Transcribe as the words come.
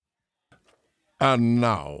And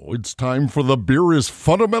now it's time for the Beer is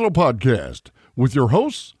Fundamental podcast with your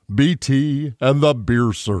hosts, BT and the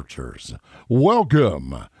Beer Searchers.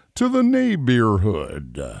 Welcome to the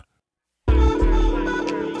neighborhood.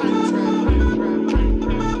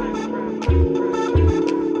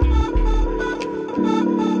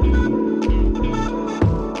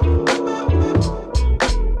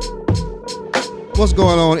 What's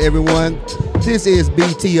going on, everyone? This is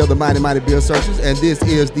BT of the Mighty Beer Searchers, and this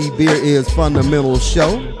is the Beer is Fundamental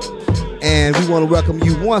show. And we want to welcome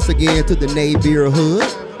you once again to the neighborhood,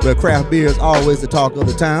 where craft beer is always the talk of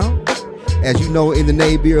the town. As you know, in the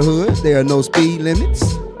neighborhood, there are no speed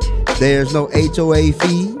limits. There's no HOA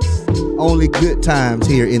fees. Only good times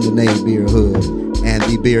here in the neighborhood. And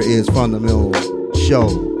the Beer is Fundamental show.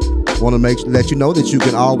 Want to let you know that you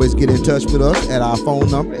can always get in touch with us at our phone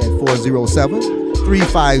number at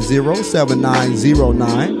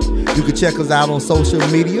 407-350-7909. You can check us out on social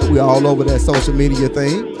media. We're all over that social media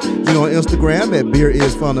thing. We're on Instagram at Beer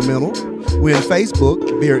is Fundamental. We're on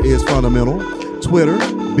Facebook, Beer is Fundamental. Twitter,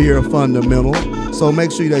 Beer Fundamental. So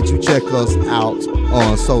make sure that you check us out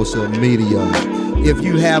on social media. If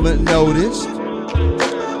you haven't noticed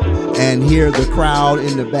and hear the crowd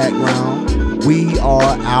in the background, we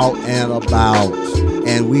are out and about,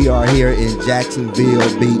 and we are here in Jacksonville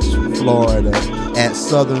Beach, Florida, at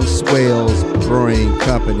Southern Swells Brewing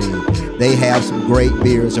Company. They have some great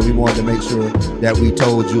beers, and we wanted to make sure that we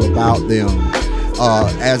told you about them.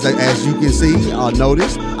 As you can see,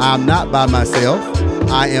 notice, I'm not by myself.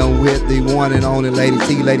 I am with the one and only Lady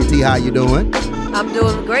T. Lady T, how you doing? I'm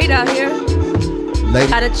doing great out here.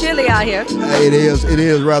 Kind of chilly out here. It is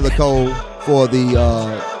rather cold for the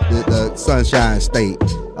Sunshine State.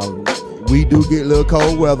 We do get a little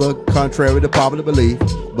cold weather, contrary to popular belief,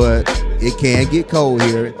 but it can get cold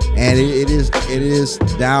here, and it is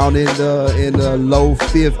down in the low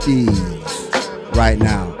 50s right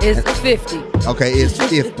now. It's 50. Okay, it's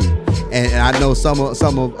 50, and I know some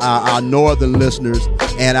of our northern listeners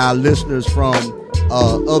and our listeners from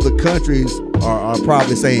other countries are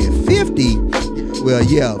probably saying 50. Well,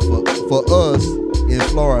 yeah, for us in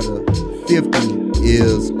Florida, 50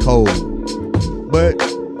 is cold, but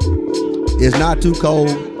it's not too cold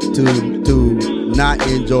to not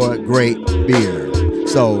enjoy great beer.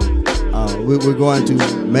 So we're going to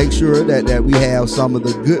make sure that we have some of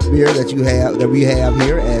the good beer that we have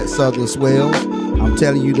here at Southern Swells. I'm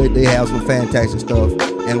telling you that they have some fantastic stuff,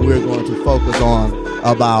 and we're going to focus on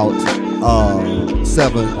about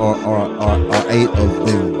 7 or 8 of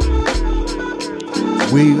them.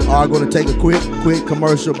 We are going to take a quick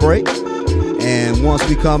commercial break. And once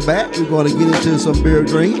we come back, we're going to get into some beer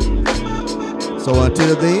drinking. So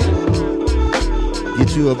until then,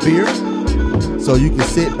 get you a beer so you can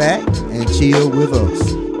sit back and chill with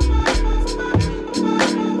us.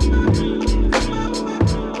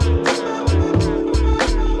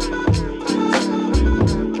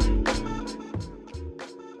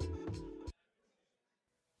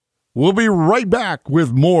 We'll be right back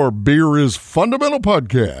with more Beer is Fundamental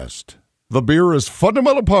podcast. The Beer is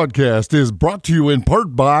Fundamental podcast is brought to you in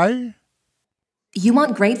part by... You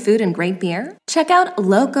want great food and great beer? Check out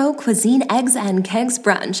Loco Cuisine Eggs and Kegs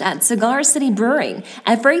Brunch at Cigar City Brewing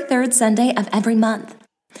every third Sunday of every month.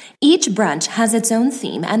 Each brunch has its own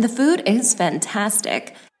theme, and the food is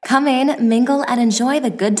fantastic. Come in, mingle, and enjoy the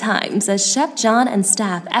good times as Chef John and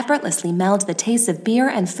staff effortlessly meld the tastes of beer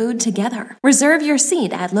and food together. Reserve your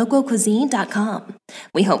seat at lococuisine.com.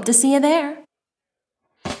 We hope to see you there.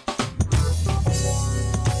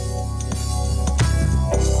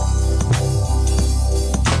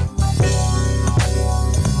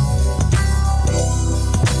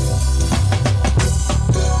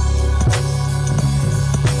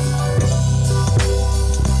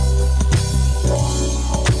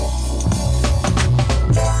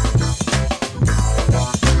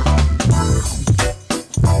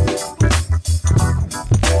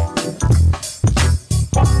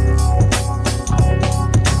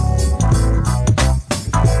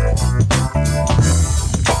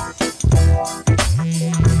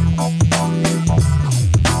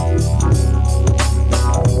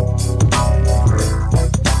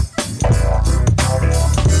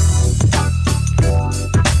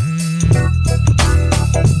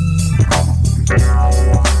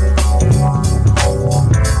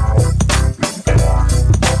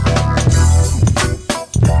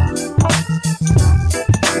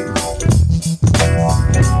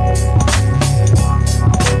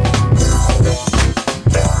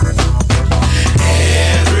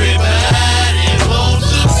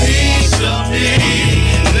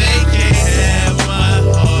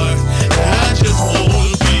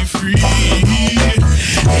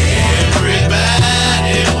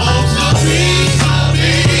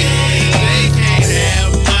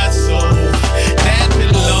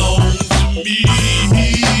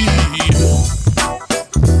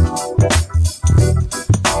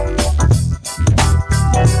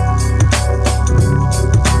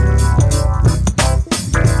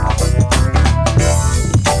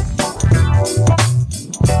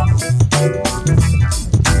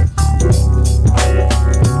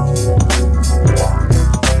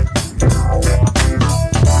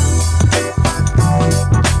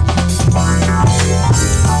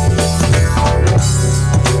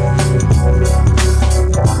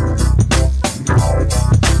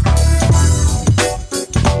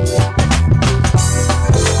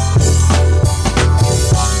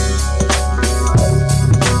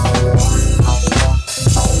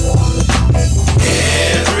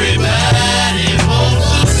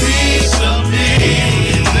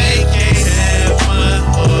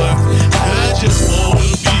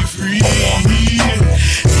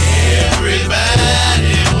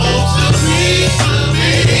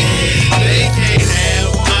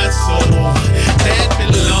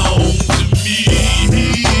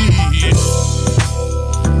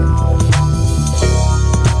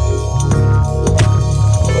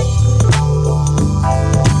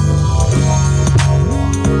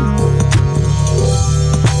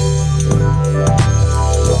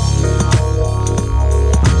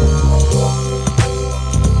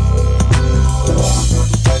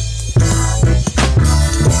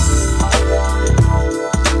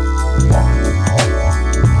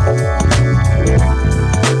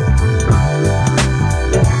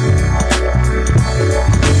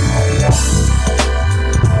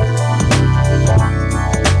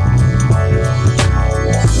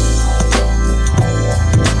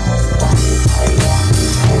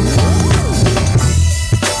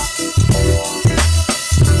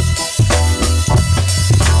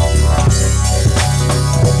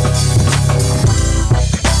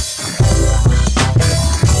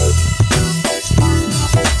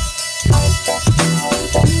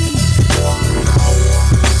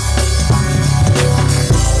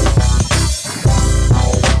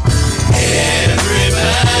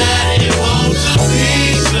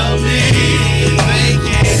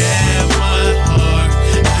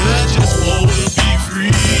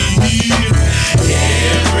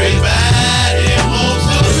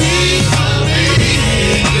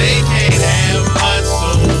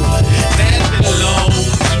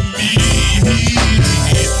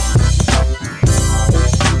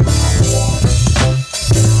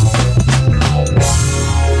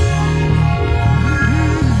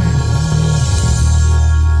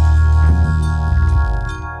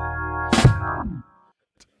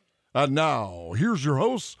 And now, here's your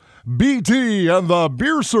hosts, BT and the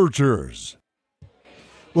Beer Searchers.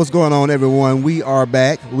 What's going on, everyone? We are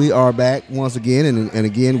back. We are back once again. And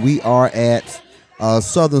again, we are at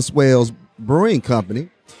Southern Swells Brewing Company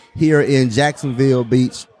here in Jacksonville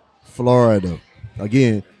Beach, Florida.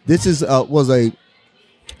 Again, this was a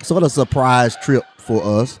sort of surprise trip for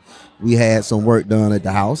us. We had some work done at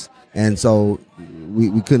the house, and so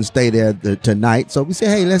we couldn't stay there tonight. So we said,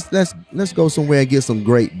 hey, let's go somewhere and get some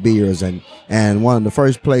great beers. And one of the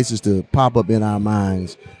first places to pop up in our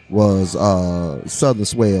minds was Southern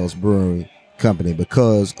Swells Brewing Company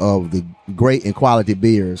because of the great and quality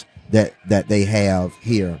beers that they have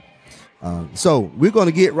here. So we're going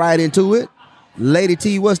to get right into it. Lady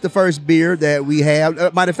T, what's the first beer that we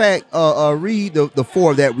have? Matter of fact, read the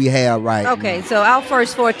four that we have right now. Okay, so our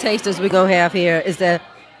first four tasters we're going to have here is the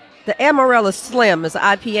Amarella Slim. It's an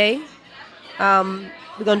IPA.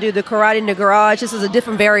 We're going to do the Karate in the Garage. This is a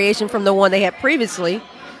different variation from the one they had previously.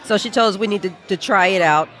 So she told us we need to try it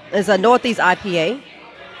out. It's a Northeast IPA.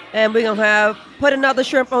 And we're going to put another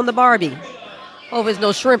shrimp on the Barbie. Hope there's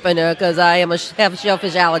no shrimp in there because I have a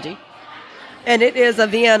shellfish allergy. And it is a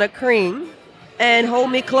Vienna Cream. And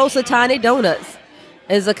Hold Me Closer Tiny Donuts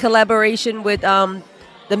is a collaboration with the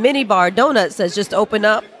Mini Bar Donuts that's just opened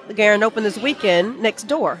up. Garen opened this weekend next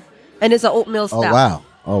door. And it's an oatmeal stout.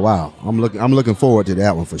 Oh wow. I'm looking forward to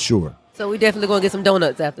that one for sure. So we definitely going to get some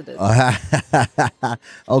donuts after this.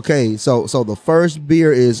 Okay, so the first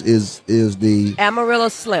beer is the Amarillo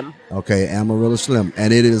Slim. Okay, Amarillo Slim,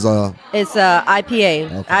 and it's a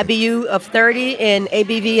IPA. Okay. IBU of 30 and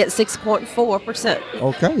ABV at 6.4%.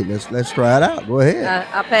 Okay, let's try it out. Go ahead.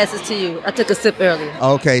 I'll pass it to you. I took a sip earlier.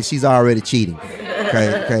 Okay, she's already cheating.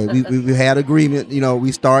 Okay. We had agreement.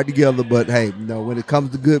 We started together, but hey, when it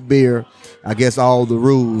comes to good beer, I guess all the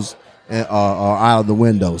rules are out of the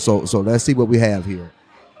window. So let's see what we have here.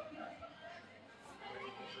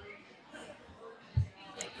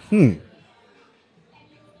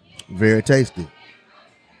 Very tasty.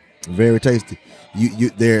 Very tasty. You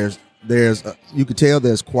can tell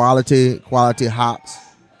there's quality hops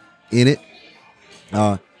in it.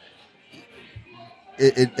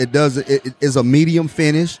 It is a medium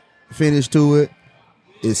finish to it.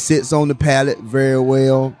 It sits on the palate very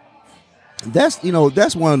well. That's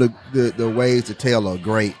one of the ways to tell a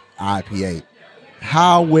great IPA.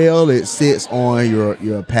 How well it sits on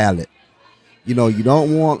your palate. You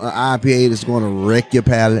don't want an IPA that's going to wreck your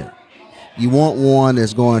palate. You want one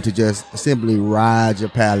that's going to just simply ride your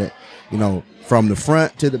palate, from the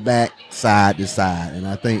front to the back, side to side. And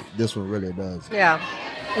I think this one really does. Yeah.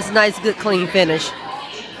 It's a nice, good, clean finish.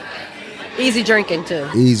 Easy drinking, too.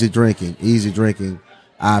 Easy drinking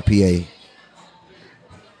IPA.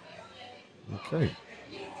 Okay.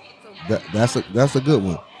 That's a good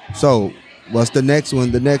one. So, what's the next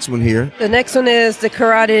one? The next one here. The next one is the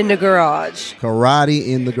Karate in the Garage. Karate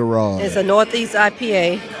in the Garage. It's a Northeast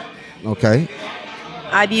IPA. Okay.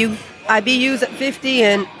 IBU's at 50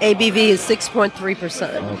 and ABV is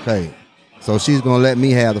 6.3%. Okay. So she's going to let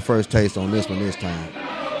me have the first taste on this one this time. Okay.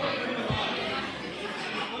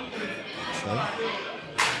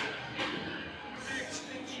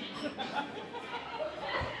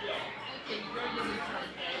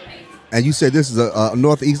 And you said this is a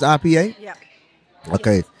Northeast IPA? Yeah.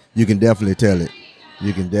 Okay. You can definitely tell it.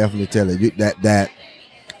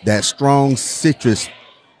 That strong citrus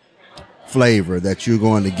flavor that you're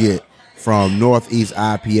going to get from Northeast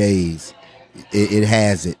IPAs, it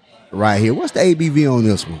has it right here. What's the ABV on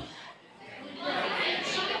this one?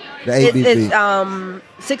 The ABV?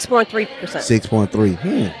 It's 6.3%.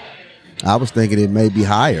 6.3. I was thinking it may be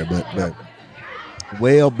higher, but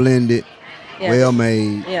well blended, well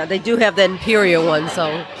made. Yeah, they do have that Imperial one,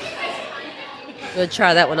 so we'll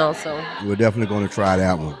try that one also. We're definitely going to try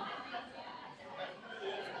that one.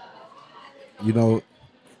 You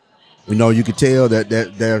can tell that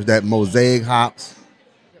there's that mosaic hops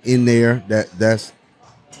in there. That's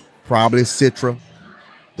probably Citra.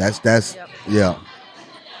 That's yep. Yeah.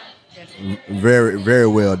 Very, very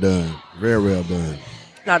well done. Very well done.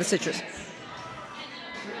 Not a citrus.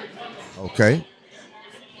 Okay.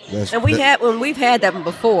 And we've had that one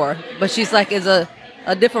before, but she's like, it's a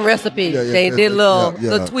different recipe. They did a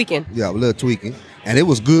little tweaking. Yeah, a little tweaking, and it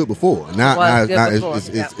was good before.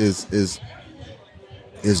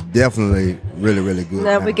 It's definitely really, really good.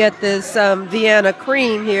 Now we get this Vienna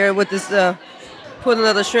Cream here with this put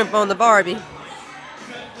another shrimp on the Barbie.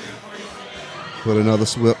 Put another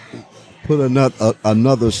shrimp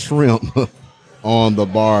on the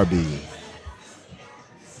Barbie.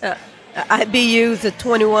 IBU's at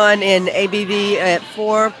 21 and ABV at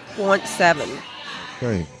 4.7.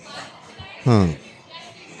 Okay.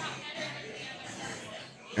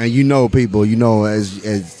 And people, as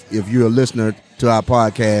if you're a listener to our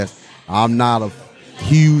podcast, I'm not a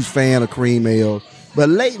huge fan of cream ales, but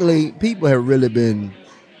lately people have really been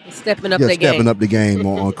stepping up the game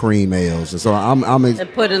on cream ales, and so I'm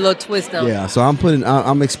and putting a little twist on. Yeah, so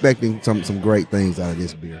I'm expecting some great things out of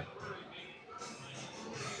this beer.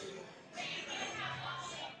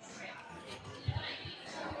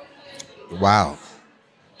 Wow,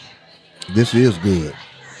 this is good.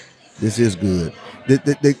 This is good.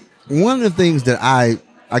 The one of the things that I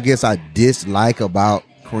guess I dislike about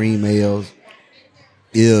cream ales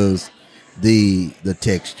is the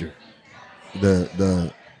texture.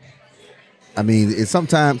 I mean, it's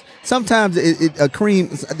sometimes the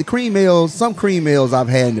cream ales. Some cream ales I've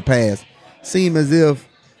had in the past seem as if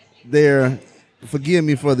they're, forgive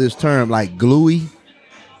me for this term, like gluey.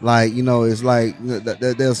 Like, it's like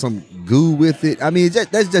there's some goo with it. I mean,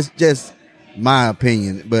 that's just my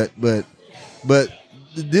opinion. But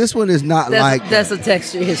this one is not that's a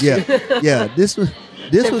texture issue. Yeah. This one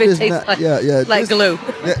is not. Like glue.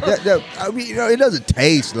 I mean, it doesn't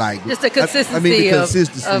taste like just the consistency. I mean, the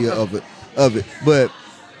consistency of it. But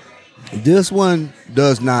this one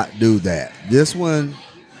does not do that. This one,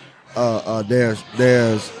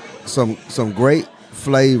 there's some great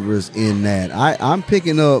flavors in that. I'm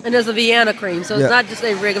picking up, and there's a Vienna cream, so it's not just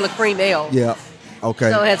a regular cream ale. Yeah.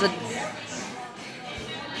 Okay. So it has a.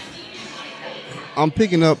 I'm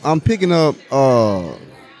picking up.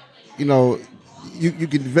 You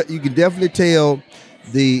can definitely tell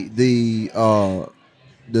the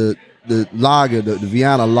lager, the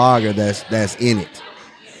Vienna lager that's in it.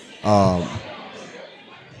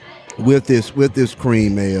 With this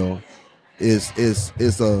cream ale is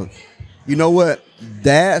a, you know what?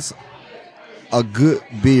 That's a good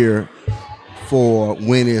beer for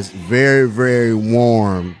when it's very, very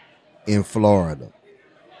warm in Florida.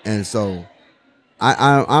 And so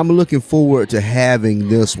I'm looking forward to having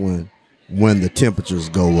this one when the temperatures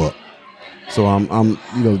go up. So I'm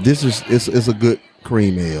this is it's a good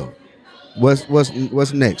cream ale.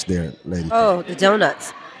 What's next there, lady? Oh, the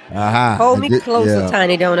donuts. Aha. Hold me closer,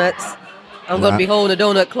 Tiny Donuts. I'm going to be holding a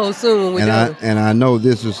donut close soon when we're done. I know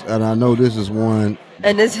this is one.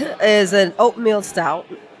 And this is an oatmeal stout,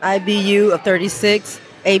 IBU of 36,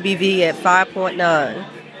 ABV at 5.9.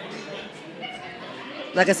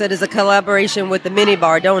 Like I said, it's a collaboration with the Mini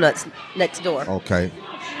Bar Donuts next door. Okay.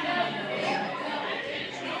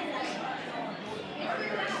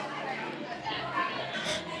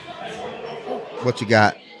 What you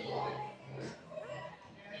got?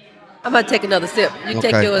 I'm going to take another sip. You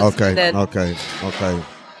take yours. Okay.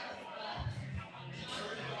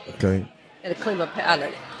 And clean my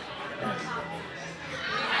palate.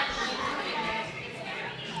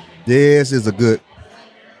 This is a good,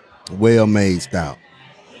 well-made stout.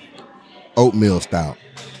 Oatmeal stout.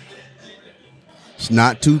 It's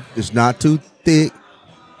not too thick.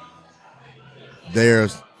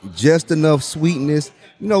 There's just enough sweetness.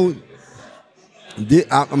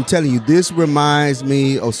 I'm telling you, this reminds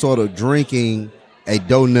me of sort of drinking a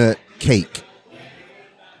donut cake.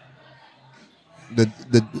 The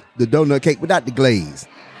donut cake without the glaze.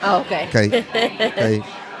 Oh, okay. Okay.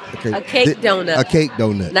 A cake donut. A cake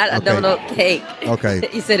donut. Not a donut cake. Okay.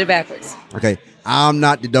 You said it backwards. Okay. I'm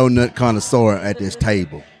not the donut connoisseur at this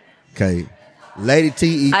table. Okay. Lady T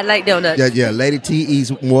eats. I like donuts. Yeah. Lady T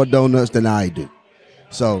eats more donuts than I do.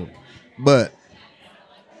 So, but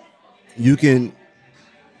you can.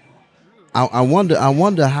 I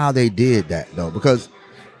wonder how they did that though, because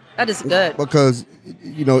that is good. Because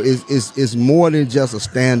it's more than just a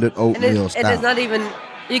standard oatmeal stout. And it's not even,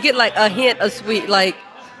 you get like a hint of sweet, like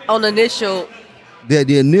on initial.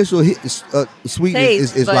 The initial hit,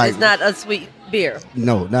 sweetness is but like, it's not a sweet beer.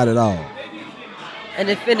 No, not at all. And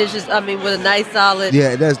it finishes, with a nice solid.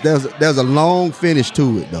 Yeah, there's a long finish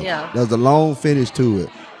to it though. Yeah. There's a long finish to it.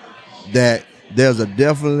 That there's a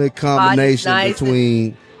definite combination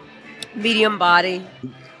between medium body.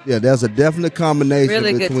 Yeah, there's a definite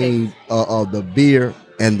combination between the beer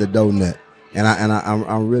and the donut, and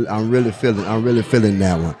I'm really feeling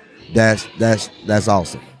that one. That's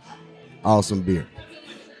awesome beer.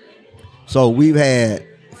 So we've had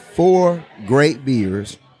 4 great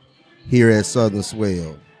beers here at Southern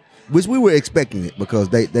Swell, which we were expecting it because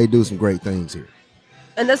they do some great things here.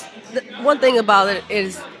 And that's one thing about it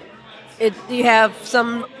is, you have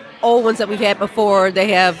some old ones that we've had before.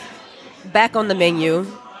 They have back on the menu,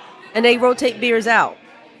 and they rotate beers out.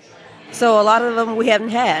 So a lot of them we haven't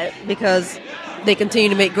had because they continue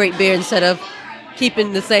to make great beer instead of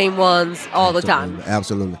keeping the same ones all the time.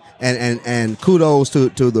 Absolutely. And kudos to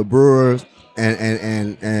the brewers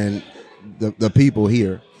and the people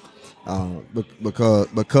here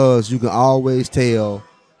because you can always tell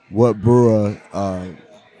what brewer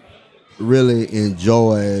really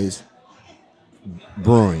enjoys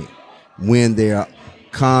brewing when they're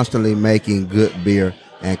constantly making good beer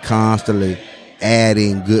and constantly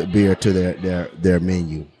adding good beer to their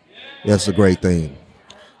menu. That's a great thing.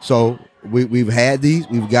 So we've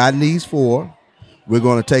gotten these 4. We're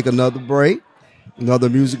going to take another break, another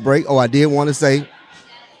music break. Oh, I did want to say,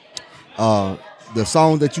 the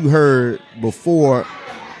song that you heard before,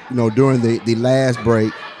 during the last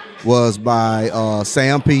break, was by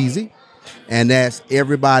Sam Peasy, and that's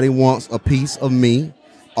 "Everybody Wants a Piece of Me"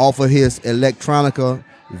 off of his Electronica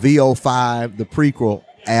VO5, the prequel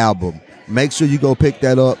album. Make sure you go pick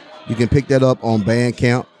that up. You can pick that up on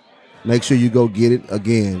Bandcamp. Make sure you go get it,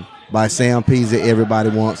 again, by Sam Peasy, "Everybody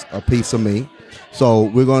Wants a Piece of Me." So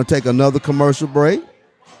we're going to take another commercial break,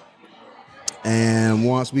 and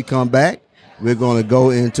once we come back, we're going to go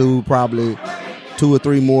into probably 2 or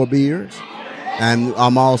 3 more beers, and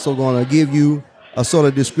I'm also going to give you a sort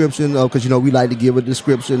of description of, because we like to give a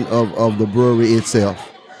description of the brewery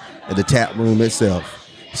itself, and the tap room itself.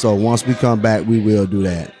 So once we come back, we will do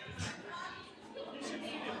that.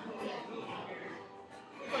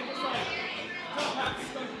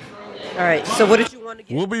 All right. So what did you want to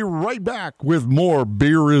get? We'll be right back with more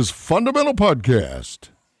Beer is Fundamental podcast.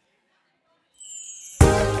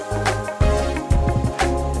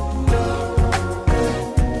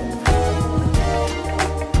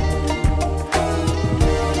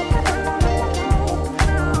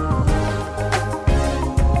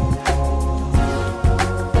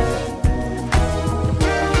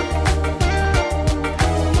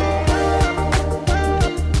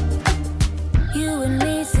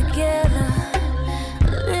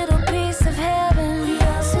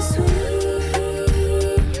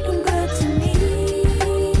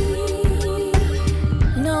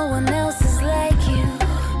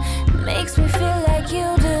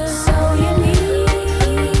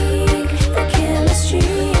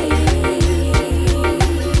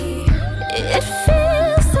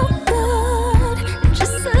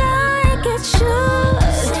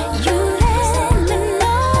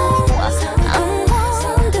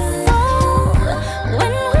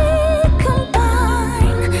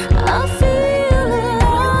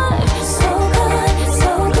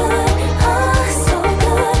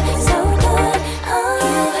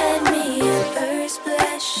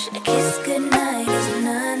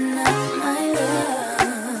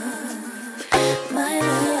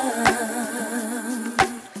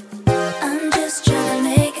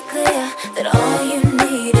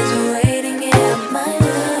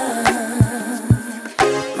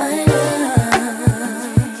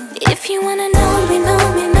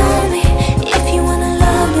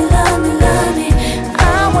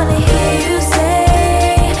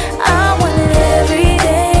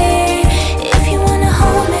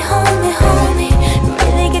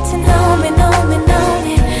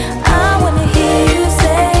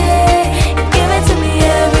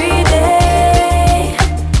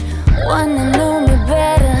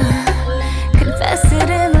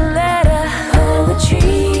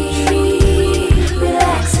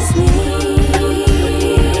 Relaxes me.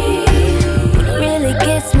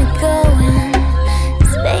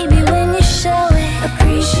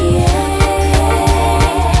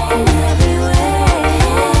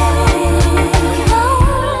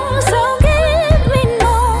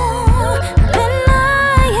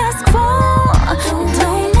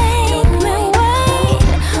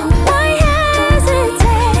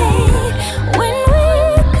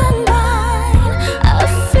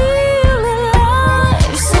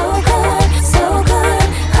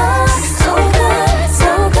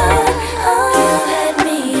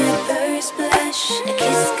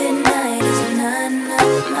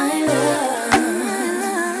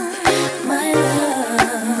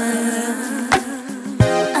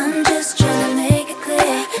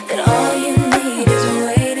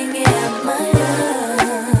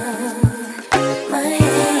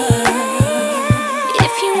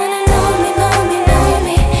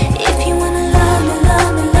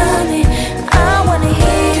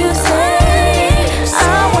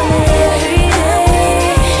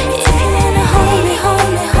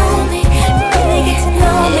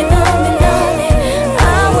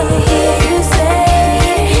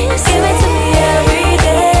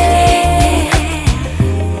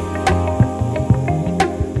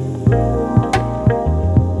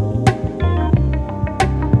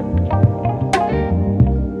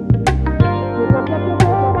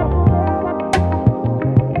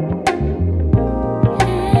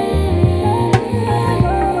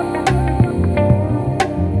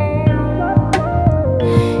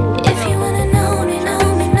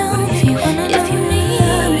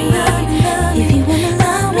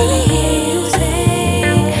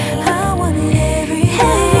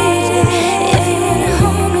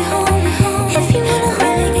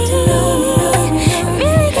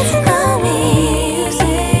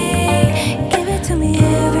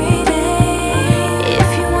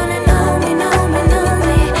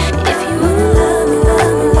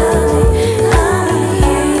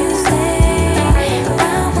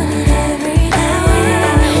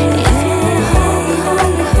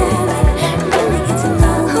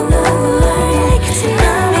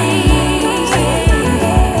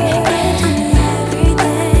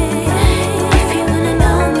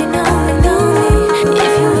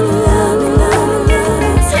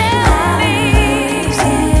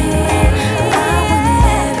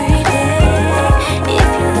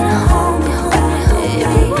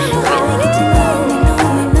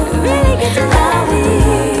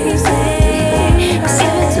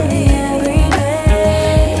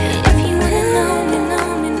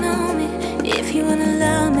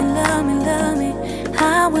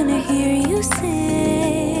 hear you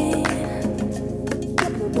say,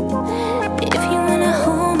 if you wanna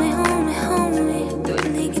hold me, hold me, hold me,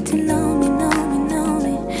 really get to know me, know me, know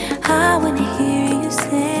me, I wanna hear you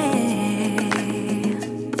say.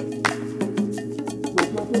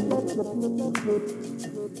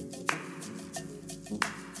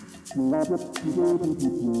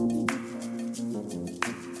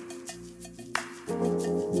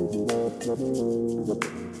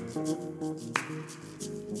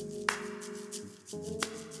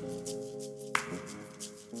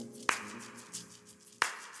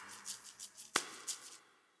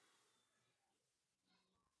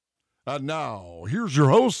 And now, here's your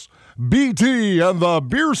hosts, BT and the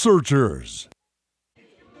Beer Searchers.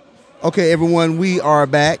 Okay, everyone, we are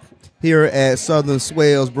back here at Southern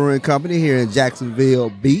Swales Brewing Company here in Jacksonville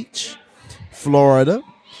Beach, Florida.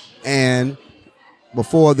 And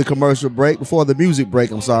before the music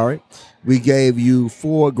break, we gave you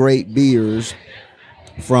 4 great beers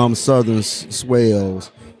from Southern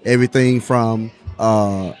Swales. Everything from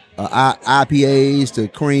IPAs to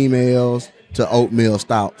cream ales to oatmeal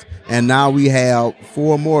stouts. And now we have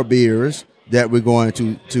 4 more beers that we're going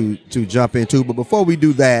to jump into. But before we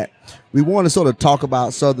do that, we want to sort of talk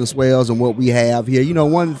about Southern Swales and what we have here. You know,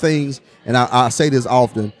 one of the things, and I say this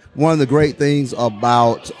often, one of the great things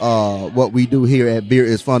about what we do here at Beer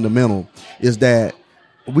is Fundamental is that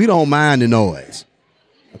we don't mind the noise.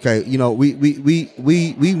 Okay, you know, we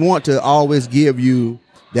want to always give you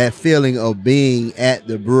that feeling of being at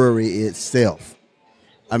the brewery itself.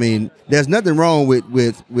 I mean, there's nothing wrong with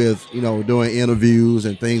you know, doing interviews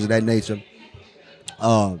and things of that nature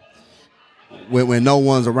when no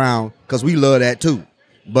one's around, because we love that too.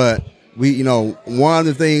 But we, you know, one of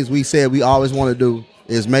the things we said we always want to do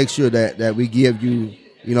is make sure that we give you,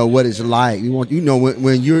 you know, what it's like. We want, you know,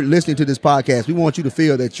 when you're listening to this podcast, we want you to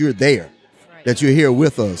feel that you're there, right, that you're here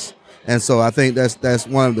with us. And so I think that's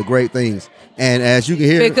one of the great things. And as you can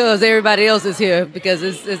hear, because everybody else is here, because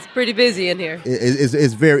it's pretty busy in here.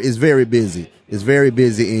 It's very busy. It's very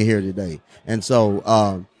busy in here today. And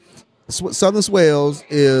so Southern Swales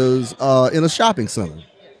is in a shopping center.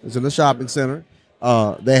 It's in a shopping center.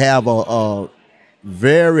 They have a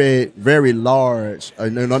very, very large,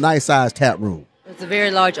 nice sized tap room. It's a very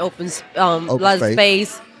large open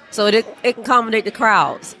space. So it can accommodate the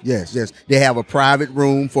crowds. Yes. They have a private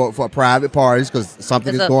room for private parties because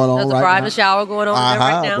something is going on right now. There's a bridal shower going on there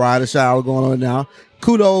right now. Bridal shower going on now.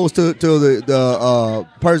 Kudos to the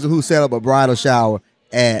person who set up a bridal shower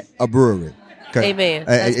at a brewery. Okay. Amen.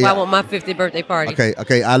 That's why I want my 50th birthday party.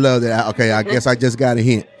 Okay. I love that. Okay, I guess I just got a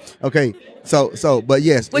hint. Okay. So, but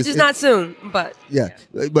yes, which is not soon, but yeah,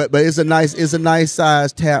 but it's a nice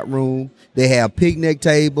sized tap room. They have picnic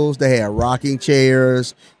tables. They have rocking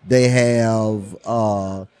chairs. They have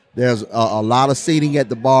there's a lot of seating at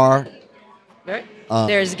the bar. Right.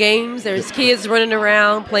 There's games. There's kids running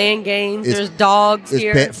around playing games. There's dogs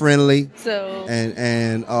here. It's pet friendly. So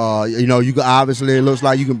and you know, you can obviously, it looks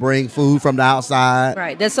like you can bring food from the outside.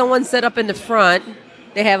 Right. There's someone set up in the front.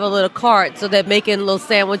 They have a little cart, so they're making little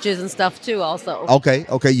sandwiches and stuff too. Also. Okay.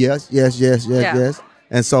 Yes.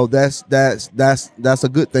 And so that's a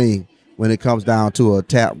good thing when it comes down to a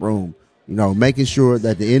tap room. You know, making sure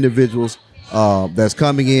that the individuals that's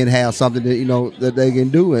coming in have something that, you know, that they can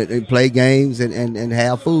do and play games and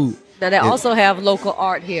have food. Now they also have local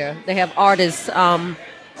art here. They have artists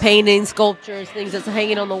painting, sculptures, things that's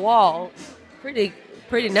hanging on the wall. Pretty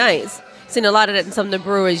nice. Seen a lot of that in some of the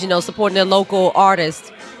breweries, you know, supporting their local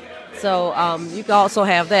artists. So you can also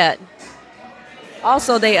have that.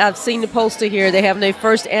 Also, I've seen the poster here. They have their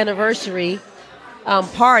first anniversary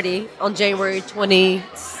party on January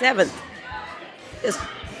 27th.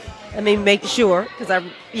 Let me make sure,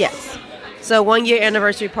 yes. So 1 year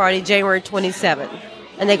anniversary party, January 27th.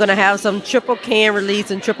 And they're going to have some triple can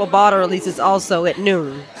release and triple bottle releases also at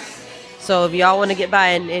noon. So if y'all want to get by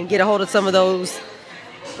and get a hold of some of those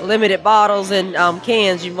limited bottles and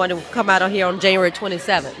cans, you want to come out here on January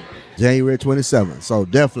 27th. January 27th. So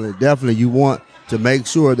definitely you want to make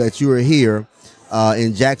sure that you're here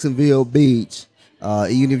in Jacksonville Beach.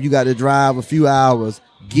 Even if you got to drive a few hours,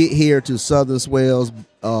 get here to Southern Swales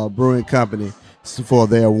Brewing Company for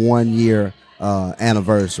their 1 year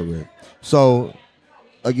anniversary. So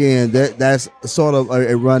again, that's sort of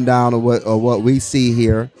a rundown of what we see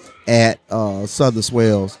here at Southern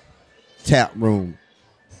Swales Tap Room.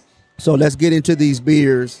 So let's get into these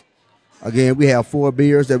beers. Again, we have 4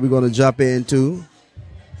 beers that we're going to jump into.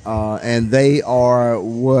 And they are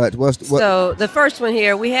what? So the first one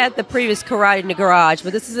here, we had the previous Karate in the Garage,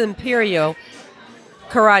 but this is Imperial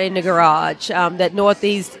Karate in the Garage, that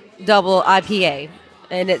Northeast Double IPA.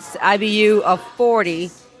 And it's IBU of 40,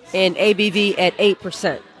 and ABV at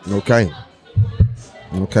 8%. Okay.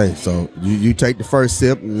 Okay, so you take the first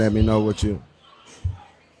sip and let me know what you.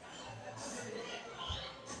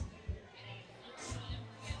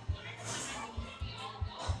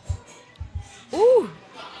 Ooh,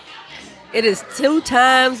 it is 2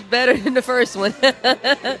 times better than the first one.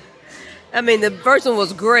 I mean, the first one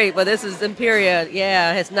was great, but this is Imperial.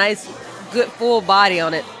 Yeah, it has nice, good full body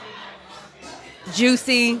on it.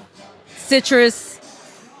 Juicy, citrus,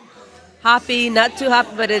 hoppy, not too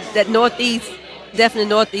hoppy, but that northeast, definitely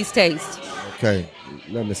northeast taste. Okay,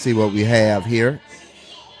 let me see what we have here.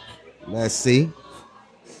 Let's see.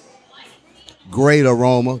 Great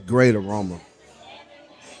aroma, great aroma.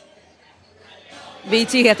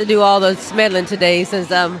 BT have to do all the smelling today since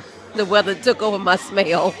the weather took over my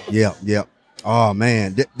smell. Yep. Oh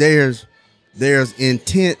man, there's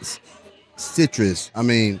intense citrus. I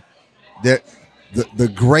mean,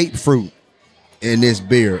 the grapefruit in this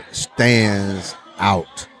beer stands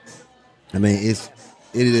out. I mean, it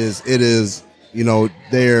is. You know,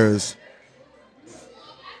 there's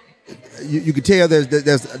you can tell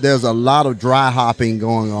there's a lot of dry hopping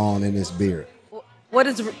going on in this beer. What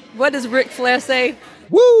does Ric Flair say?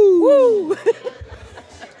 Woo! Woo!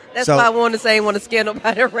 That's why I want to say. I want to scare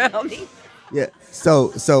nobody around me. Yeah.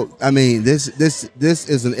 So I mean, this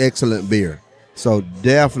is an excellent beer. So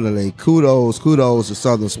definitely kudos to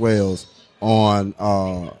Southern Swells on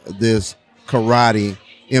this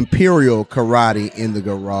Imperial Karate in the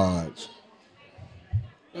Garage.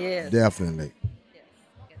 Yes. Definitely. Yes.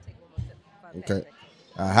 Okay.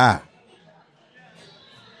 Aha.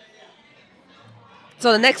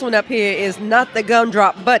 So the next one up here is Not the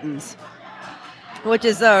Gumdrop Buttons, which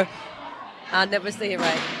is I'll never say it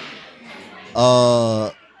right.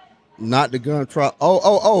 Not the Gumdrop.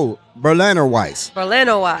 Oh, Berliner Weiss.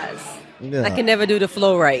 Berliner Weiss. Yeah. I can never do the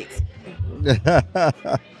flow right.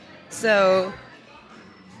 So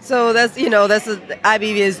that's the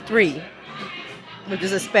IBV is 3, which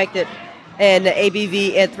is expected, and the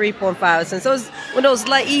ABV at 3.5. So it's one of those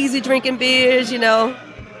like easy drinking beers, your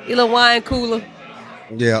little wine cooler.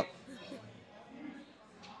 Yeah.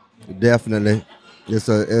 Definitely.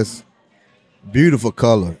 It's beautiful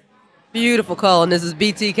color. Beautiful color, and this is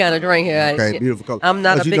BT kind of drink here. Okay, beautiful color. I'm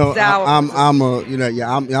not But a big sour.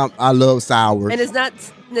 I love sours. And it's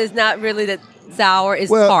not really that sour.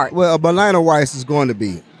 It's well, tart. Well, a Berliner Weiss is going to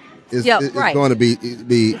be. It's right. going to be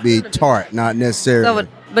tart, not necessarily.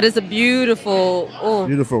 But it's a beautiful,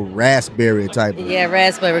 beautiful raspberry type of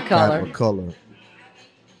raspberry color. Type of color.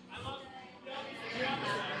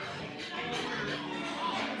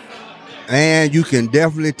 And you can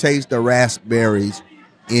definitely taste the raspberries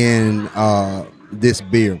in this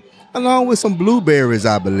beer, along with some blueberries,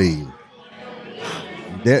 I believe.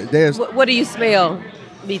 There's What do you smell,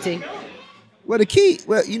 BT? where the key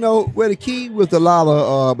with a lot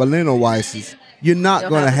of Berliner Weisses, you're not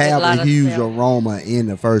going to have a huge aroma in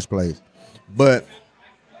the first place, but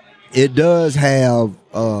it does have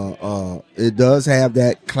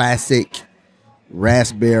that classic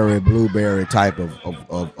raspberry blueberry type of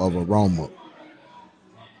aroma.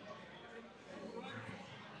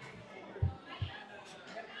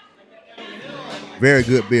 Very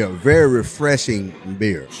good beer, very refreshing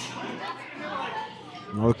beer.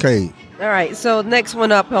 Okay. All right, so next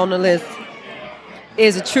one up on the list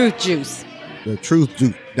is a Truth Juice. The Truth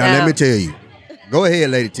Juice. Now let me tell you. Go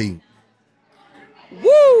ahead, Lady T.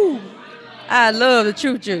 Woo! I love the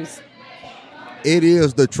Truth Juice. It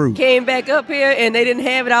is the truth. Came back up here and they didn't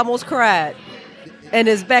have it. I almost cried. And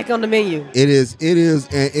it's back on the menu. It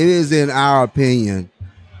is in our opinion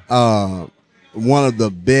one of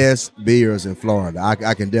the best beers in Florida.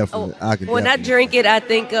 I can definitely. When I drink it, I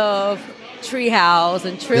think of Treehouse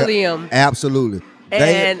and Trillium. Yeah, absolutely.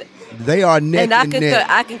 And they are neck and neck.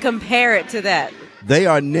 I can compare it to that. They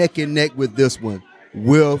are neck and neck with this one,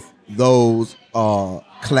 with those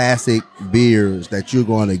classic beers that you're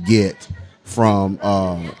going to get from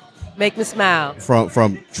Make Me Smile.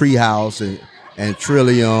 From Treehouse and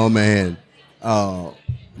Trillium and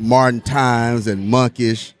Martin Times and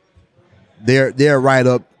Monkish. They're right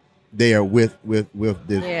up there with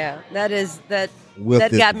this. Yeah, that With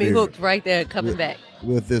got this me beer. hooked right there coming back.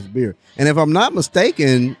 With this beer. And if I'm not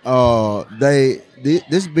mistaken,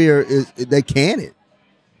 this beer they can it.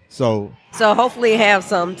 So hopefully have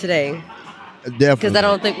some today. Definitely. Because I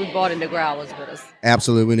don't think we bought any growlers with us.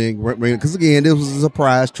 Absolutely, we didn't bring it because again, this was a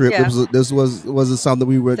surprise trip. Yeah. This wasn't something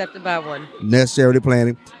we were Except to buy one. necessarily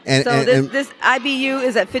planning. And This IBU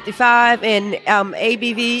is at 55 and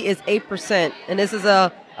ABV is 8%, and this is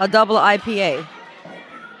a double IPA.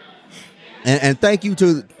 And thank you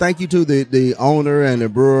to the owner and the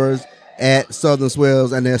brewers at Southern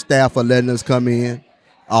Swells and their staff for letting us come in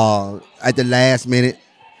at the last minute.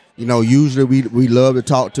 You know, usually we love to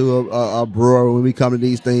talk to a brewer when we come to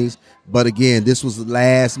these things, but again, this was the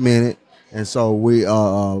last minute, and so we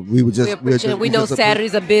were just we know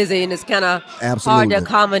Saturdays are busy and it's kind of hard to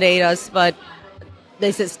accommodate us, but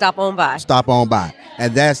they said stop on by. Stop on by,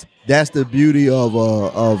 and that's the beauty of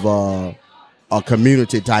a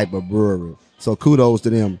community type of brewery. So kudos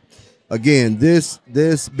to them. Again, this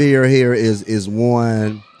beer here is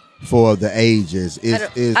one for the ages.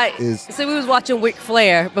 So we was watching Ric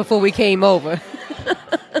Flair before we came over.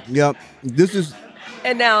 Yep. This is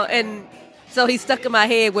and so he stuck in my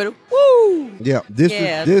head with woo. Yeah.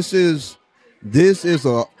 This is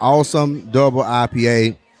an awesome double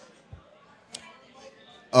IPA.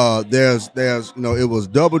 There's it was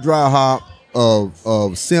double dry hop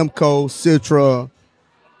of Simcoe, Citra.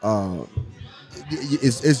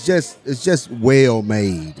 It's just well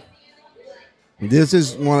made. This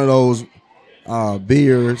is one of those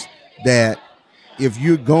beers that if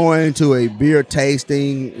you're going to a beer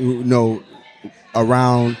tasting,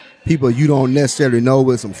 around people you don't necessarily know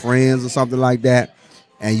with some friends or something like that,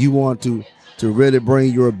 and you want to really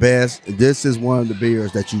bring your best, this is one of the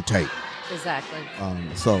beers that you take. Exactly.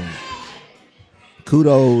 So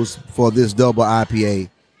kudos for this double IPA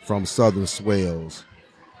from Southern Swells.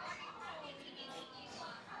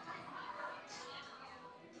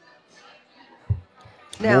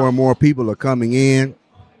 Now, more and more people are coming in.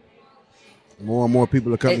 More and more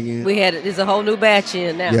people are coming in. There's a whole new batch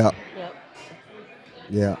in now. Yeah.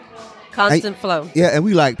 Yeah. Constant flow. Yeah, and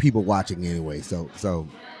we like people watching anyway. So.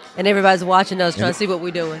 And everybody's watching us, trying to see what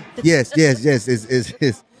we're doing. Yes.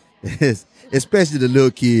 It's especially the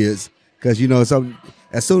little kids, because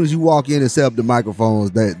as soon as you walk in and set up the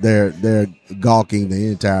microphones, they're gawking the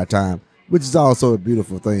entire time, which is also a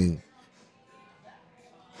beautiful thing.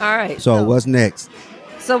 All right. So what's next?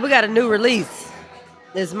 So we got a new release.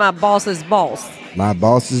 It's My Boss's Boss. My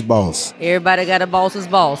Boss's Boss. Everybody got a boss's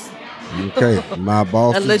boss. Okay, My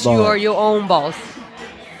Boss's Unless Boss. you are your own boss.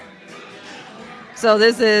 So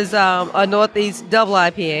this is a Northeast double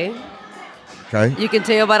IPA. Okay. You can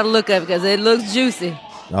tell by the look of it because it looks juicy.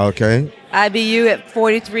 Okay. IBU at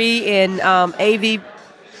 43 and ABV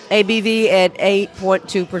at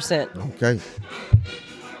 8.2%. Okay.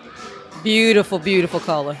 Beautiful, beautiful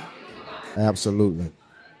color. Absolutely.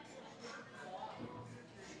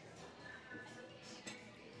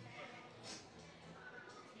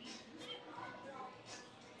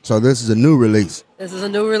 So this is a new release. This is a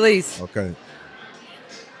new release. Okay.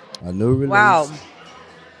 A new release. Wow.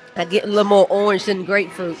 I get a little more orange than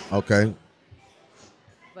grapefruit. Okay.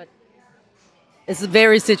 But it's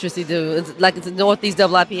very citrusy, dude. It's a Northeast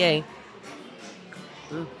double IPA.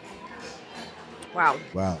 Wow.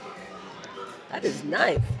 Wow. That is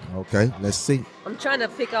nice. Okay, let's see. I'm trying to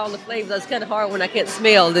pick all the flavors. It's kind of hard when I can't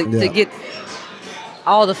smell to get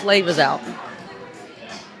all the flavors out.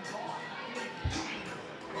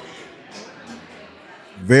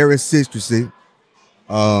 Very citrusy.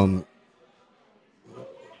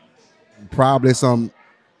 Probably some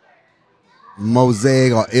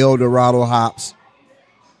Mosaic or El Dorado hops.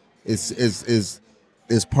 It's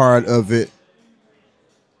part of it.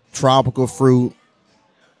 Tropical fruit.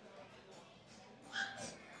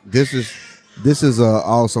 This is a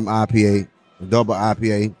awesome IPA, a double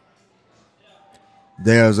IPA.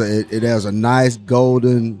 It has a nice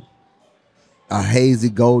golden, a hazy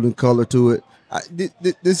golden color to it.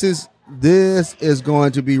 This is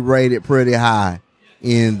going to be rated pretty high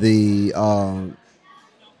in the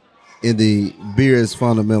beer's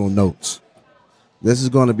fundamental notes. This is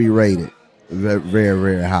going to be rated very, very,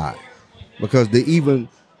 very high because even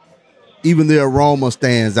the aroma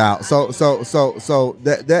stands out. So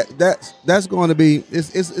that's going to be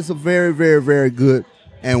it's a very, very, very good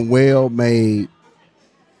and well made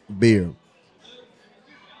beer.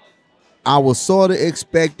 I was sort of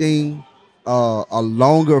expecting a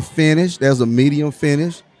longer finish. There's a medium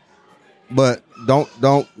finish, but don't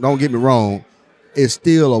get me wrong. It's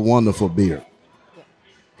still a wonderful beer.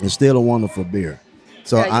 It's still a wonderful beer.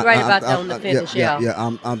 So yeah, you're right about that on the finish.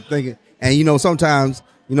 Yeah. I'm thinking, and sometimes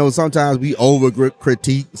we over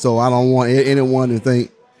critique. So I don't want anyone to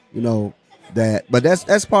think, that. But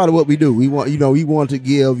that's part of what we do. We want to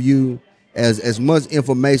give you as much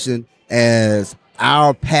information as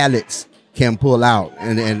our palates can pull out,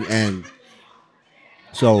 and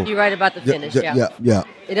so you're right about the finish. Yeah.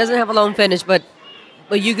 It doesn't have a long finish, but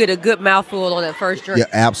you get a good mouthful on that first drink. Yeah,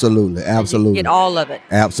 absolutely. You get all of it.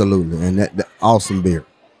 Absolutely, and that awesome beer.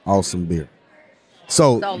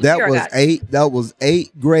 So that was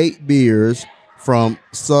eight great beers from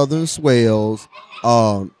Southern Swells.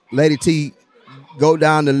 Lady T, go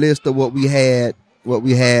down the list of what we had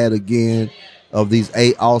again of these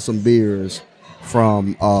 8 awesome beers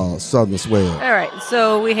from Southern Swell. All right,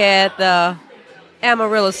 so we had the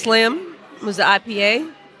Amarillo Slim was the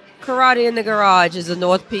IPA. Karate in the Garage is a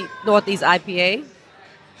Northeast IPA.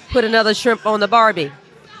 Put Another Shrimp on the Barbie,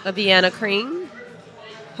 a Vienna Cream.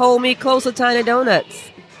 Hold Me Closer Tiny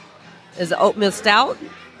Donuts is an oatmeal stout.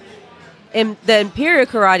 And the Imperial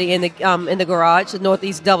Karate in the Garage, the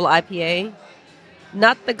Northeast Double IPA.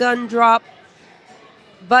 Not the Gun Drop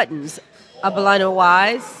Buttons, a Belino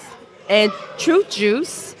Wise. And Truth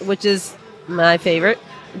Juice, which is my favorite,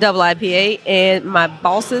 double IPA. And My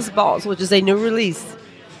Boss's Boss, which is a new release.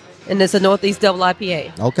 And it's a Northeast Double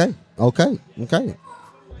IPA. Okay.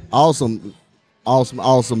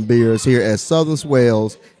 Awesome beers here at Southern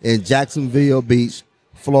Swells in Jacksonville Beach,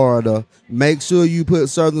 Florida. Make sure you put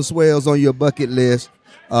Southern Swells on your bucket list.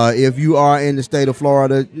 If you are in the state of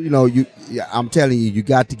Florida, I'm telling you, you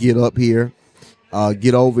got to get up here,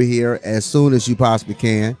 get over here as soon as you possibly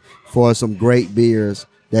can for some great beers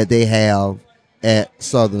that they have at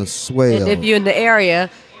Southern Swells. And if you're in the area,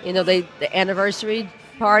 the anniversary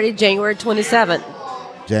party, January 27th.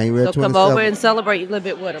 So come over and celebrate a little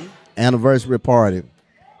bit with them. Anniversary party.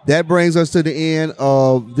 That brings us to the end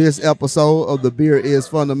of this episode of the Beer is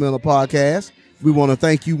Fundamental podcast. We want to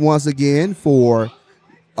thank you once again for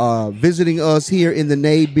visiting us here in the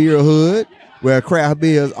Nave Beer Hood, where craft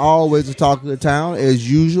beer is always the talk of the town. As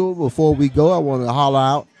usual, before we go, I want to holler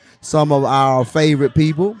out some of our favorite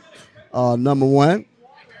people. Number one,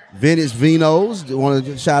 Vintage Vinos. I want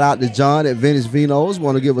to shout out to John at Vintage Vinos.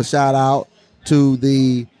 Want to give a shout out to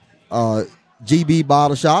the GB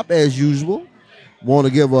Bottle Shop as usual. Want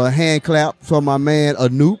to give a hand clap for my man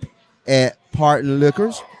Anoop at Parton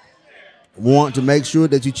Liquors. Want to make sure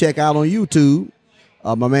that you check out on YouTube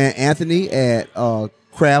my man Anthony at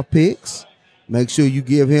Craft Picks. Make sure you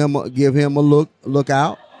give him a look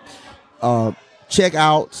out. Check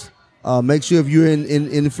out. Make sure if you're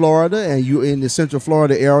in Florida and you're in the Central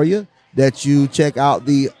Florida area that you check out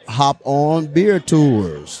the Hop On Beer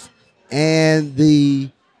Tours and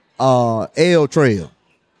the Ale Trail.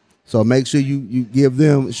 So make sure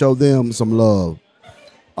you show them some love.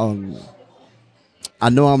 I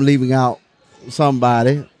know I'm leaving out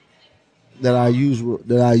somebody that I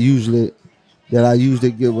usually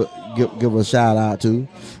give a shout out to,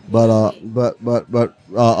 but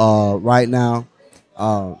right now,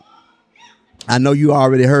 I know you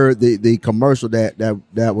already heard the commercial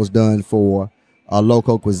that was done for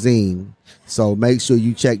Local Cuisine. So make sure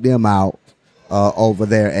you check them out over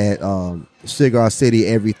there at Cigar City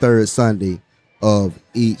every third Sunday of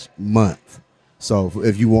each month. So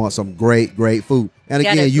if you want some great food, and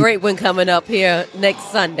got again, a great one coming up here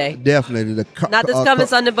next Sunday. Definitely Not this coming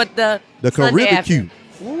Sunday, but the Sunday after.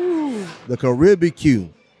 The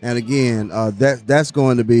Caribbean, and again, that's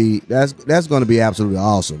going to be absolutely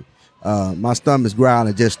awesome. My stomach's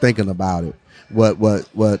growling just thinking about it.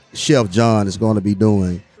 What Chef John is going to be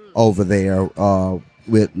doing over there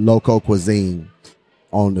with Local Cuisine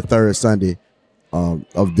on the third Sunday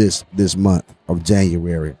of this month of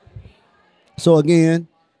January. So again,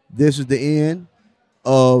 this is the end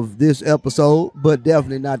of this episode, but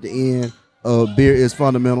definitely not the end of Beer is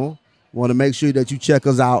Fundamental. Want to make sure that you check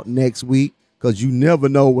us out next week, because you never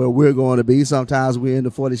know where we're going to be. Sometimes we're in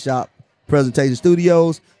the 40 Shop Presentation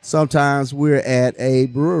Studios. Sometimes we're at a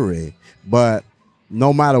brewery. But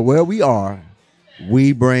no matter where we are,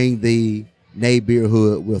 we bring the Nave Beer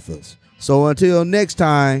Hood with us. So until next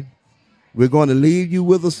time, we're going to leave you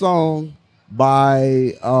with a song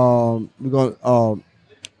by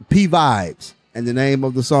P Vibes, and the name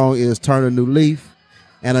of the song is Turn a New Leaf.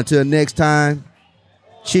 And until next time,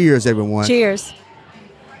 cheers, everyone. Cheers.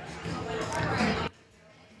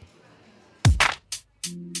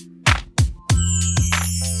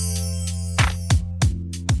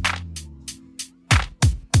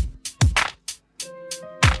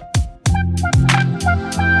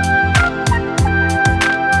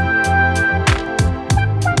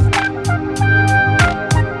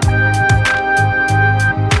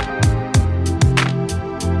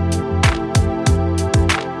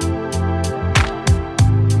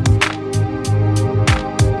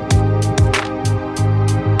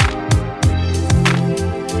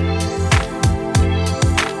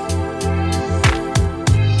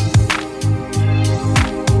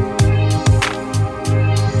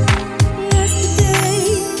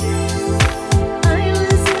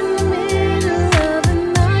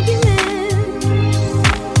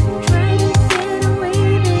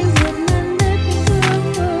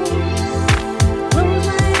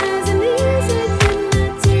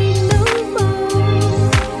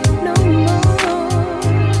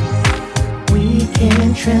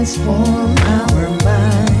 transform our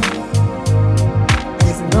mind.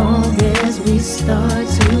 As long as we start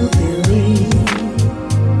to believe,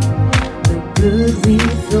 the good we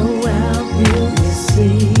throw out we'll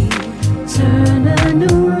receive. Turn a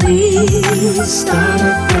new leaf, start a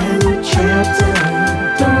brand new chapter.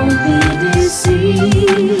 Don't be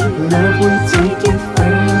deceived, love will take you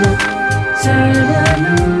further. Turn a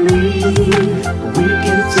new leaf, we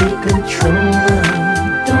can take control of.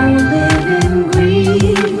 Don't live in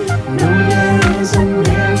greed, know there is an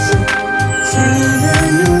answer. Turn a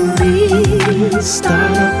new leaf,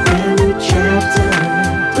 start a brand new chapter.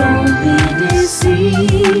 Don't be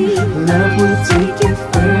deceived, love will take you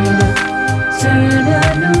further. Turn a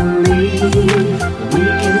new leaf, we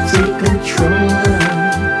can take control of.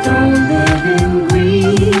 Don't live in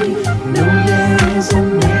greed, know there is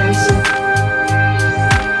an answer.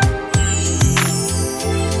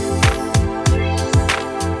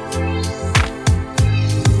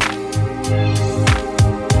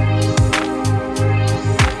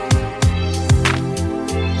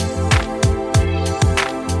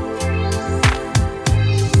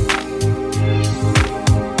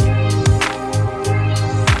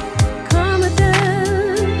 Calm her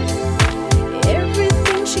down,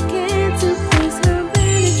 everything she can to please her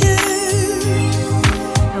manager.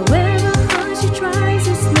 However hard she tries,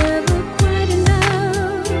 it's never quite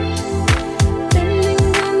enough. Bending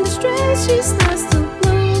under stress, she starts to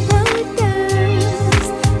blow like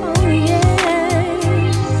dust. Oh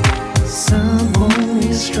yeah. Some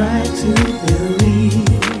only strive to believe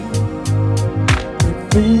the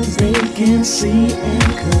things they can see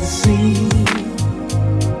and conceive.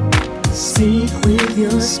 Seek with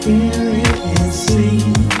your spirit and see.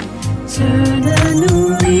 Turn a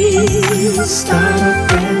new leaf, start a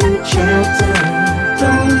brand new chapter.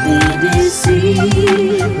 Don't be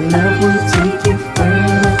deceived, love will take you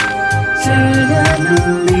further. Turn a new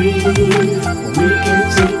leaf, we can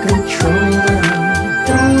take control of.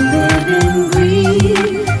 Don't live in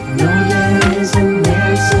greed, know there is an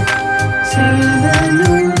answer. Turn a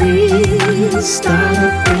new leaf, start a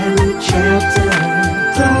brand new chapter.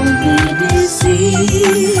 Don't be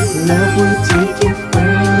deceived, love will take you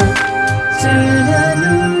further. Turn a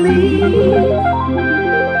new leaf.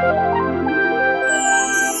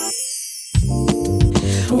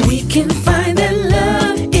 We can find that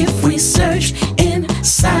love if we search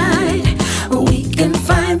inside. We can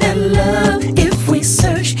find that love if we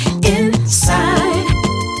search inside.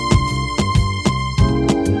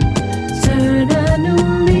 Turn a new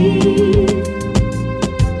leaf.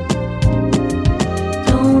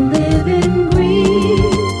 Don't live in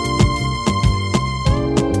greed.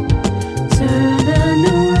 Turn a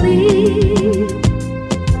new leaf.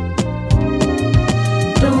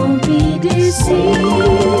 Don't be deceived.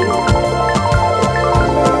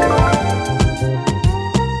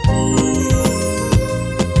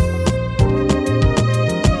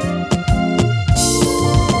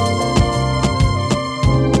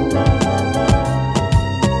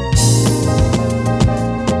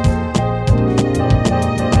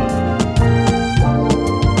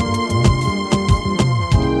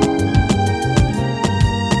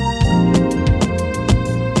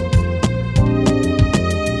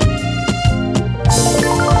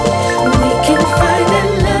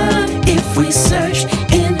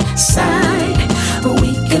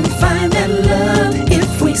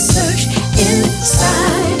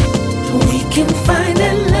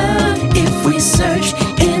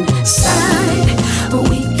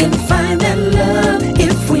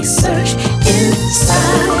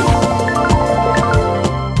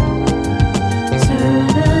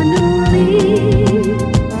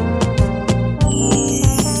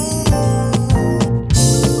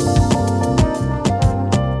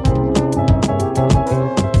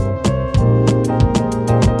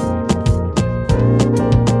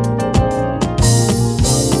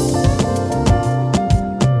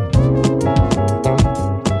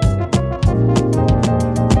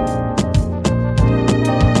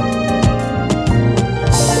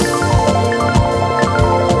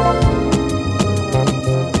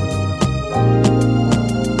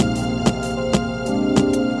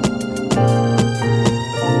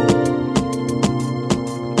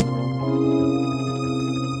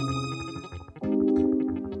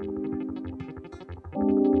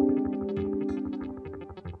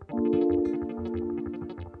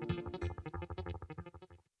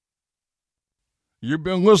 You've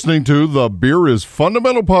been listening to the Beer is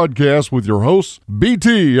Fundamental podcast with your hosts,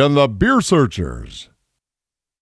 BT and the Beer Searchers.